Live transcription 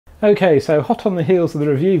Okay, so hot on the heels of the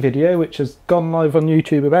review video, which has gone live on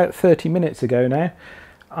YouTube about 30 minutes ago now,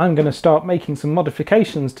 I'm going to start making some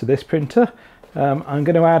modifications to this printer. I'm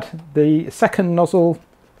going to add the second nozzle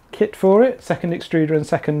kit for it, second extruder and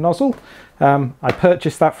second nozzle. I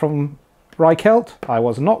purchased that from Reichelt. I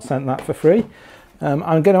was not sent that for free.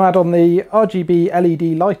 I'm going to add on the RGB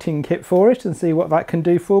LED lighting kit for it and see what that can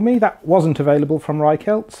do for me. That wasn't available from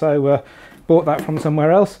Reichelt, so bought that from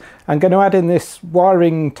somewhere else. I'm going to add in this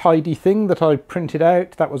wiring tidy thing that I printed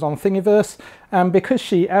out that was on Thingiverse, and because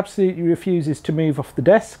she absolutely refuses to move off the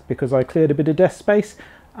desk because I cleared a bit of desk space,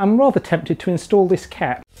 I'm rather tempted to install this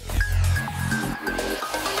cat.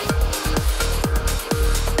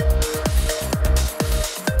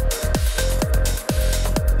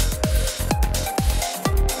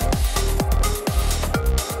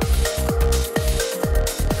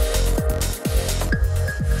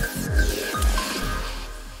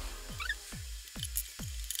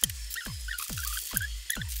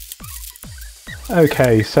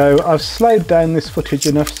 Okay, so I've slowed down this footage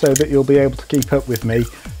enough so that you'll be able to keep up with me.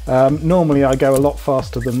 Normally I go a lot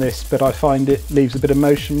faster than this, but I find it leaves a bit of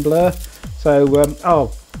motion blur. So,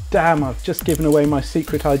 oh damn, I've just given away my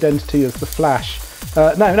secret identity as the Flash.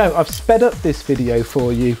 No, I've sped up this video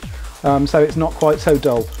for you, so it's not quite so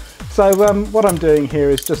dull. So what I'm doing here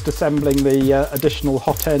is just assembling the additional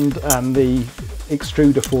hot end and the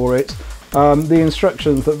extruder for it. The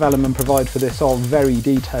instructions that Velleman provide for this are very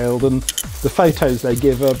detailed, and the photos they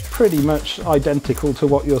give are pretty much identical to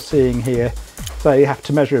what you're seeing here. So you have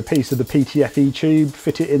to measure a piece of the PTFE tube,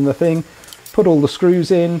 fit it in the thing, put all the screws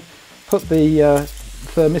in, put the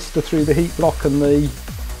thermistor through the heat block and the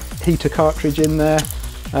heater cartridge in there,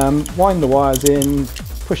 wind the wires in,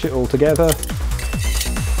 push it all together.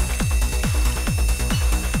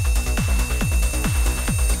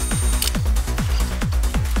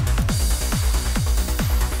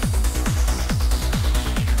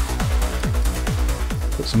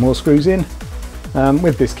 Put some more screws in.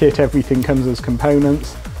 With this kit everything comes as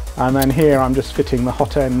components, and then here I'm just fitting the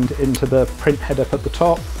hot end into the print head up at the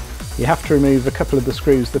top. You have to remove a couple of the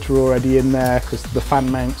screws that are already in there because the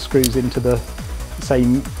fan mount screws into the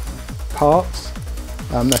same parts.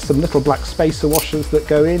 There's some little black spacer washers that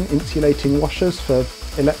go in, insulating washers for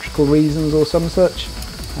electrical reasons or some such.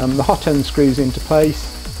 The hot end screws into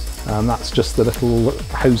place, that's just the little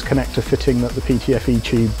hose connector fitting that the PTFE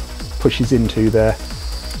tube pushes into there.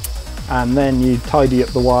 And then you tidy up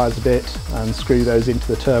the wires a bit and screw those into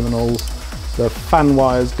the terminals. The fan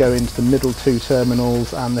wires go into the middle two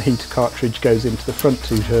terminals and the heater cartridge goes into the front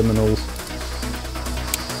two terminals.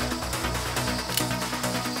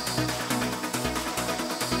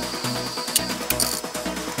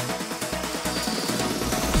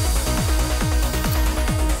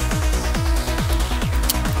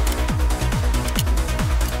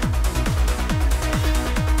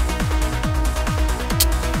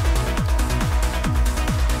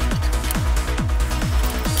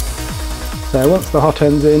 So once the hot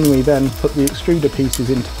end's in, we then put the extruder pieces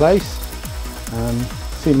into place.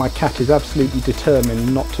 See, my cat is absolutely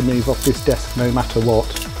determined not to move off this desk no matter what.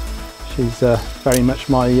 She's very much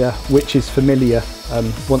my witch's familiar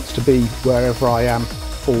and wants to be wherever I am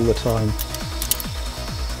all the time.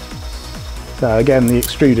 So again, the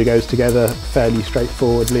extruder goes together fairly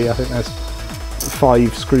straightforwardly. I think there's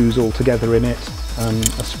 5 screws all together in it,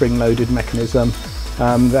 a spring-loaded mechanism.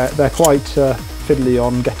 They're quite fiddly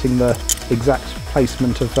on getting the exact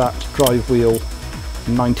placement of that drive wheel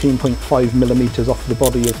 19.5mm off the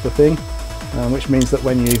body of the thing, which means that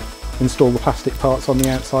when you install the plastic parts on the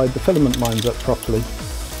outside, the filament lines up properly.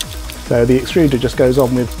 So the extruder just goes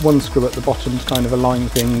on with 1 screw at the bottom to kind of align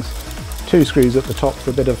things, 2 screws at the top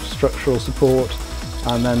for a bit of structural support,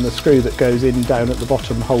 and then the screw that goes in down at the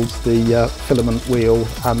bottom holds the filament wheel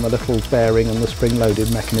and the little bearing and the spring-loaded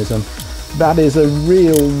mechanism. That is a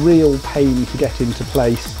real pain to get into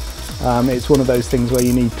place. It's one of those things where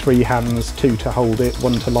you need 3 hands, 2 to hold it,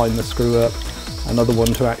 1 to line the screw up, another 1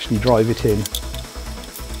 to actually drive it in.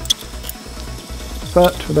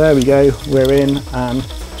 But there we go, we're in, and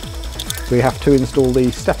we have to install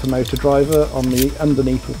the stepper motor driver on the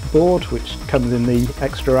underneath of the board, which comes in the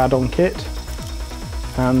extra add-on kit.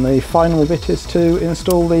 And the final bit is to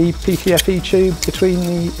install the PTFE tube between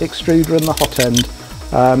the extruder and the hot end.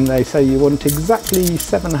 They say you want exactly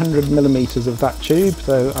 700mm of that tube,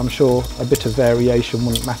 so I'm sure a bit of variation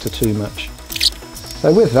wouldn't matter too much.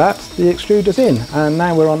 So with that, the extruder's in, and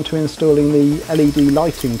now we're on to installing the LED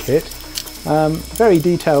lighting kit. Very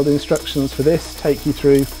detailed instructions for this, take you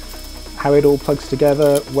through how it all plugs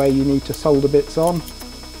together, where you need to solder bits on.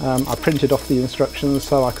 I printed off the instructions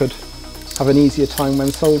so I could have an easier time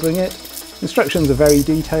when soldering it. Instructions are very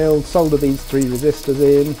detailed. Solder these 3 resistors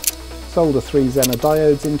in, solder 3 Zener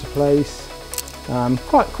diodes into place.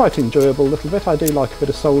 Quite enjoyable little bit. I do like a bit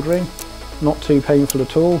of soldering, not too painful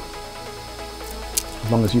at all,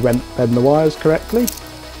 as long as you bend the wires correctly,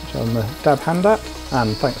 which I'm a dab hand at,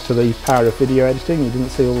 and thanks to the power of video editing you didn't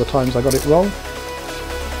see all the times I got it wrong.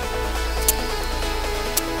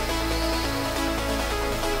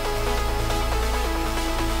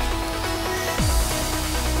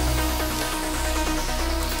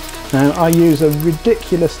 Now I use a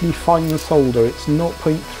ridiculously fine solder. It's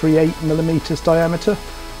 0.38mm diameter,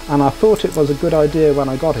 and I thought it was a good idea when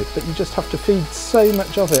I got it, but you just have to feed so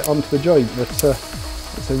much of it onto the joint that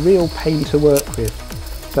it's a real pain to work with.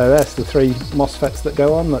 So there's the 3 MOSFETs that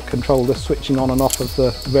go on that control the switching on and off of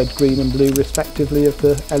the red, green and blue respectively of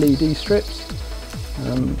the LED strips.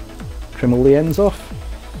 Trim all the ends off,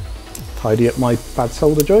 tidy up my bad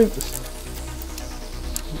solder joints,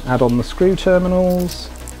 add on the screw terminals,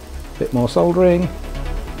 bit more soldering,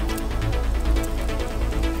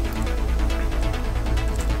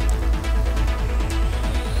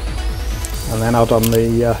 and then add on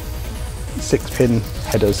the 6-pin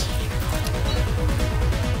headers.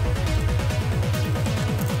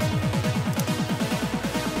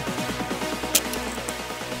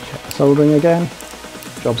 Check the soldering again,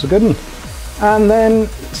 job's a good one. And then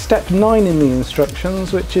step 9 in the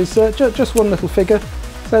instructions, which is just one little figure.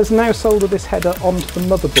 Says now solder this header onto the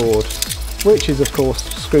motherboard, which is of course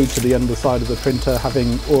screwed to the underside of the printer,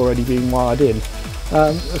 having already been wired in.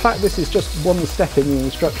 The fact this is just one step in the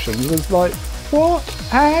instructions was like, what?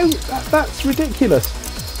 How? That's ridiculous.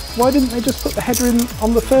 Why didn't they just put the header in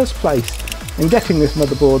on the first place? And getting this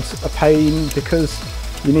motherboard's a pain because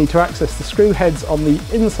you need to access the screw heads on the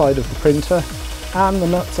inside of the printer and the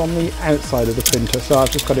nuts on the outside of the printer. So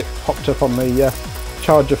I've just got it popped up on the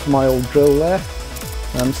charger for my old drill there.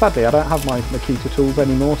 Sadly I don't have my Makita tools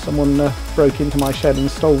anymore. Someone broke into my shed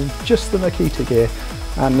and stole just the Makita gear,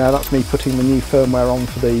 and that's me putting the new firmware on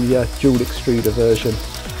for the dual extruder version.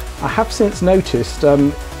 I have since noticed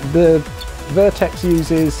the Vertex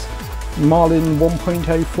uses Marlin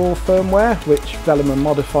 1.04 firmware, which Velleman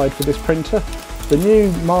modified for this printer. The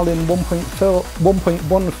new Marlin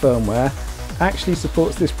 1.1 firmware actually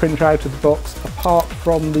supports this printer out of the box apart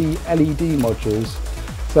from the LED modules.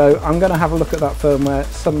 So I'm going to have a look at that firmware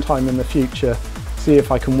sometime in the future, see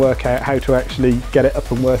if I can work out how to actually get it up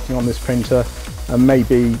and working on this printer, and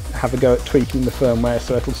maybe have a go at tweaking the firmware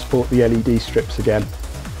so it'll support the LED strips again.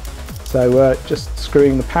 So just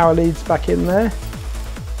screwing the power leads back in there,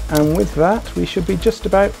 and with that we should be just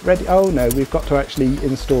about ready. Oh no, we've got to actually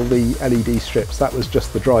install the LED strips. That was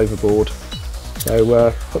just the driver board.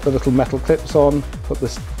 So put the little metal clips on, put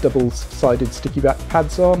the double-sided sticky back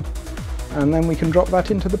pads on, and then we can drop that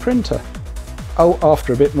into the printer. Oh,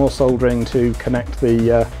 after a bit more soldering to connect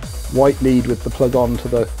the white lead with the plug on to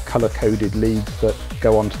the colour-coded leads that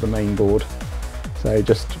go onto the main board. So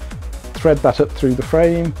just thread that up through the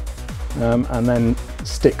frame and then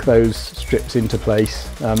stick those strips into place.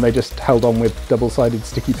 They just held on with double-sided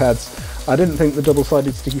sticky pads. I didn't think the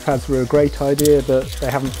double-sided sticky pads were a great idea, but they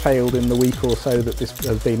haven't failed in the week or so that this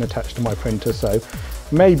has been attached to my printer, so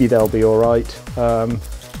maybe they'll be alright.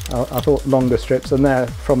 I thought longer strips, and there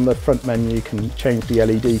from the front menu you can change the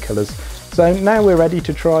LED colours. So now we're ready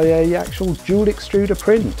to try a actual dual extruder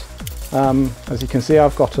print. As you can see,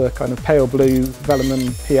 I've got a kind of pale blue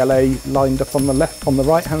Velleman PLA lined up on the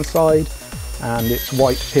right hand side, and it's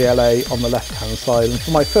white PLA on the left hand side. And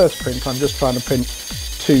for my first print I'm just trying to print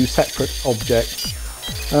 2 separate objects.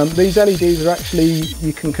 These LEDs are actually,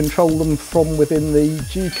 you can control them from within the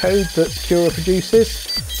G-code that Cura produces.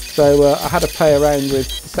 So I had to play around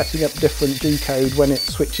with setting up different G-code when it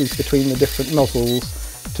switches between the different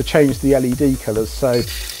nozzles to change the LED colours. So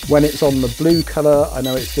when it's on the blue colour, I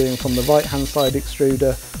know it's doing from the right hand side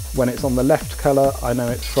extruder. When it's on the left colour, I know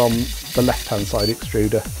it's from the left hand side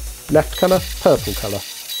extruder. Left colour, purple colour.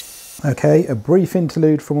 Okay, a brief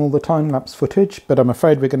interlude from all the time-lapse footage, but I'm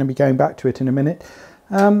afraid we're going to be going back to it in a minute.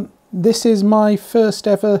 This is my first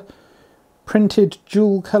ever printed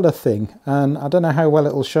dual colour thing, and I don't know how well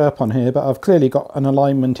it'll show up on here, but I've clearly got an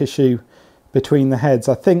alignment issue between the heads.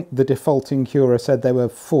 I think the default in Cura said they were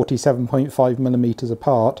 47.5mm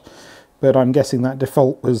apart, but I'm guessing that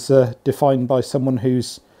default was defined by someone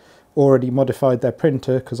who's already modified their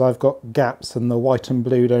printer, because I've got gaps and the white and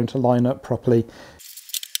blue don't align up properly.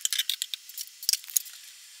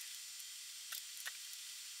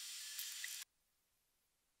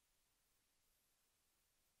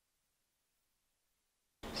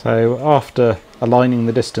 So after aligning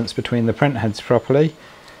the distance between the print heads properly,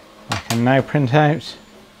 I can now print out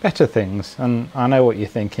better things. And I know what you're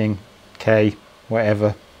thinking, K,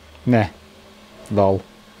 whatever, meh, lol,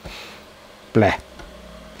 bleh.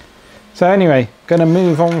 So anyway, going to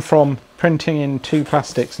move on from printing in two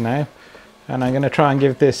plastics now, and I'm going to try and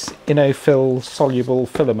give this Innofil soluble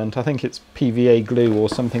filament, I think it's PVA glue or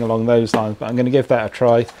something along those lines, but I'm going to give that a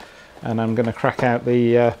try, and I'm going to crack out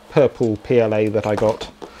the purple PLA that I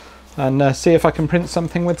got and see if I can print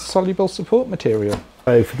something with soluble support material.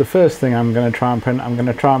 So for the first thing I'm going to try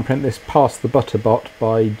and print this Pass the Butter Bot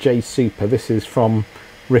by J Super. This is from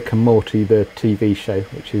Rick and Morty, the TV show,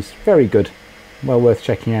 which is very good. Well worth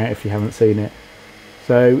checking out if you haven't seen it.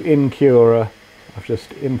 So in Cura, I've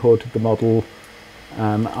just imported the model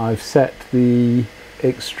and I've set the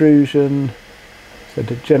extrusion so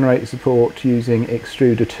to generate support using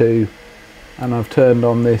Extruder 2, and I've turned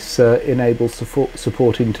on this enable support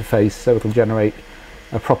interface so it'll generate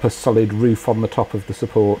a proper solid roof on the top of the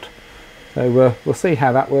support. So we'll see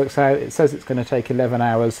how that works out. It says it's going to take 11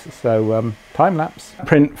 hours, so time lapse.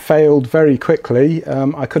 Print failed very quickly.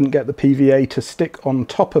 I couldn't get the PVA to stick on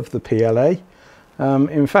top of the PLA.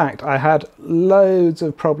 In fact, I had loads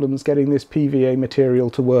of problems getting this PVA material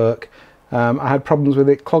to work. I had problems with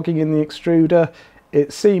it clogging in the extruder.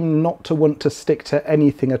 It seemed not to want to stick to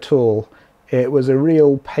anything at all. It was a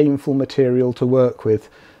real painful material to work with.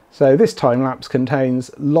 So this time lapse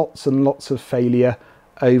contains lots and lots of failure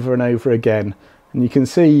over and over again. And you can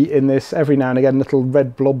see in this every now and again little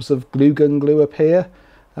red blobs of glue gun glue appear.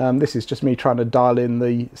 This is just me trying to dial in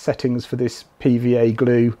the settings for this PVA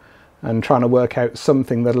glue and trying to work out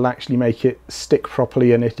something that'll actually make it stick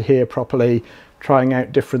properly and adhere properly, trying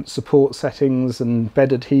out different support settings and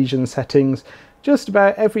bed adhesion settings, just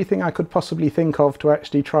about everything I could possibly think of to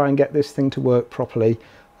actually try and get this thing to work properly.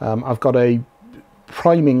 I've got a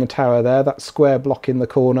priming tower there, that square block in the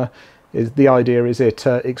corner. The idea is it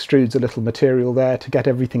extrudes a little material there to get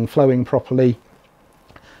everything flowing properly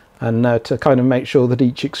and to kind of make sure that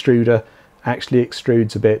each extruder actually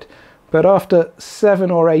extrudes a bit. But after 7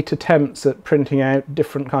 or 8 attempts at printing out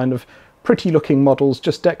different kind of pretty looking models,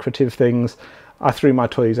 just decorative things, I threw my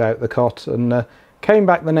toys out the cot and came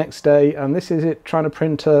back the next day, and this is it trying to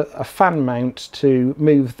print a fan mount to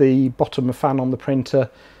move the bottom fan on the printer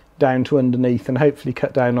down to underneath and hopefully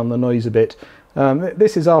cut down on the noise a bit.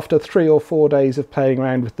 This is after 3 or 4 days of playing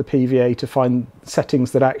around with the PVA to find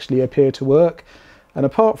settings that actually appear to work. And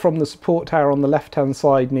apart from the support tower on the left hand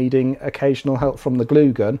side needing occasional help from the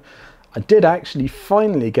glue gun, I did actually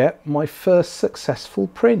finally get my first successful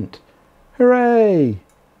print. Hooray!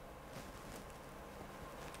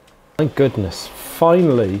 My goodness,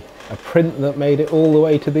 finally a print that made it all the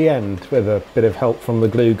way to the end with a bit of help from the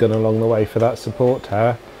glue gun along the way for that support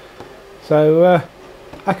tower. So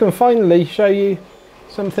I can finally show you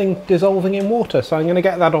something dissolving in water. So I'm going to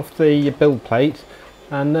get that off the build plate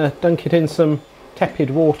and dunk it in some tepid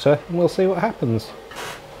water and we'll see what happens.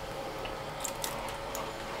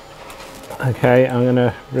 Okay, I'm going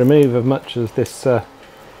to remove as much of this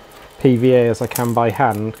PVA as I can by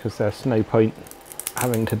hand because there's no point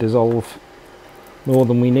having to dissolve more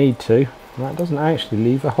than we need to. And that doesn't actually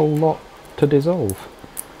leave a whole lot to dissolve.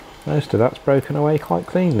 Most of that's broken away quite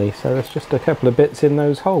cleanly, so there's just a couple of bits in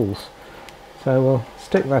those holes. So we'll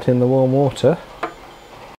stick that in the warm water.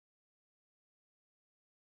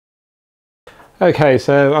 Okay,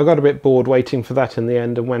 so I got a bit bored waiting for that in the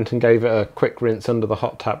end and went and gave it a quick rinse under the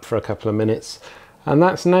hot tap for a couple of minutes. And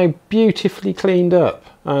that's now beautifully cleaned up.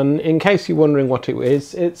 And in case you're wondering what it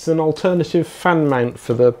is, it's an alternative fan mount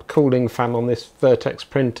for the cooling fan on this Vertex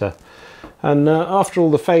printer. And after all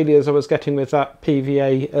the failures I was getting with that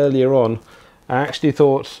PVA earlier on, I actually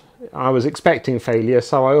thought I was expecting failure,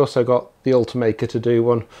 so I also got the Ultimaker to do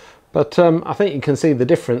one. But I think you can see the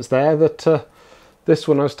difference there, that this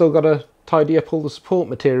one I've still got to tidy up all the support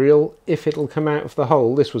material if it'll come out of the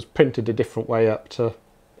hole. This was printed a different way up to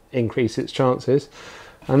increase its chances,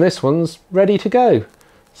 and this one's ready to go.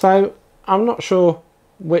 So I'm not sure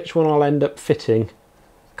which one I'll end up fitting.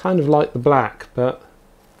 Kind of like the black, but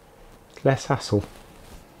less hassle.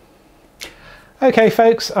 Okay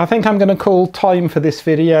folks, I think I'm going to call time for this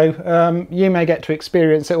video. You may get to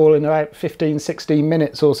experience it all in about 15-16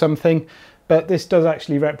 minutes or something, but this does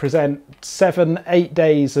actually represent 7-8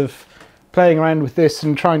 days of playing around with this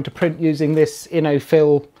and trying to print using this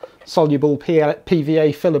Innofil soluble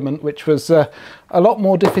PVA filament, which was a lot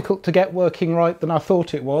more difficult to get working right than I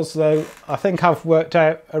thought it was, though I think I've worked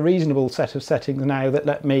out a reasonable set of settings now that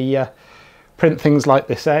let me print things like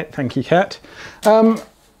this out. Thank you, Kat.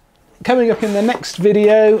 Coming up in the next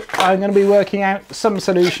video, I'm going to be working out some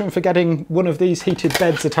solution for getting one of these heated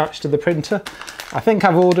beds attached to the printer. I think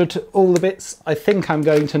I've ordered all the bits I think I'm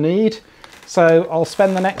going to need, so I'll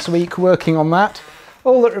spend the next week working on that.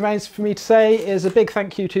 All that remains for me to say is a big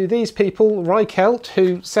thank you to these people, Reichelt,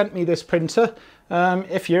 who sent me this printer.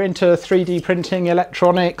 If you're into 3D printing,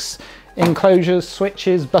 electronics, enclosures,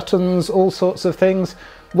 switches, buttons, all sorts of things,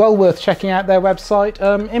 well worth checking out their website.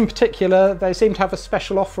 In particular, they seem to have a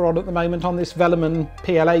special offer on at the moment on this Velleman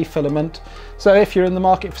PLA filament. So if you're in the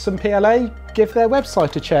market for some PLA, give their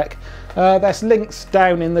website a check. There's links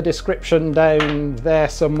down in the description down there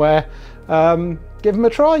somewhere. Give them a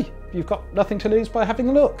try. You've got nothing to lose by having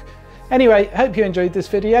a look. Anyway, hope you enjoyed this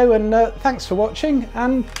video, and thanks for watching,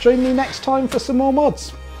 and join me next time for some more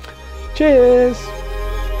mods. Cheers!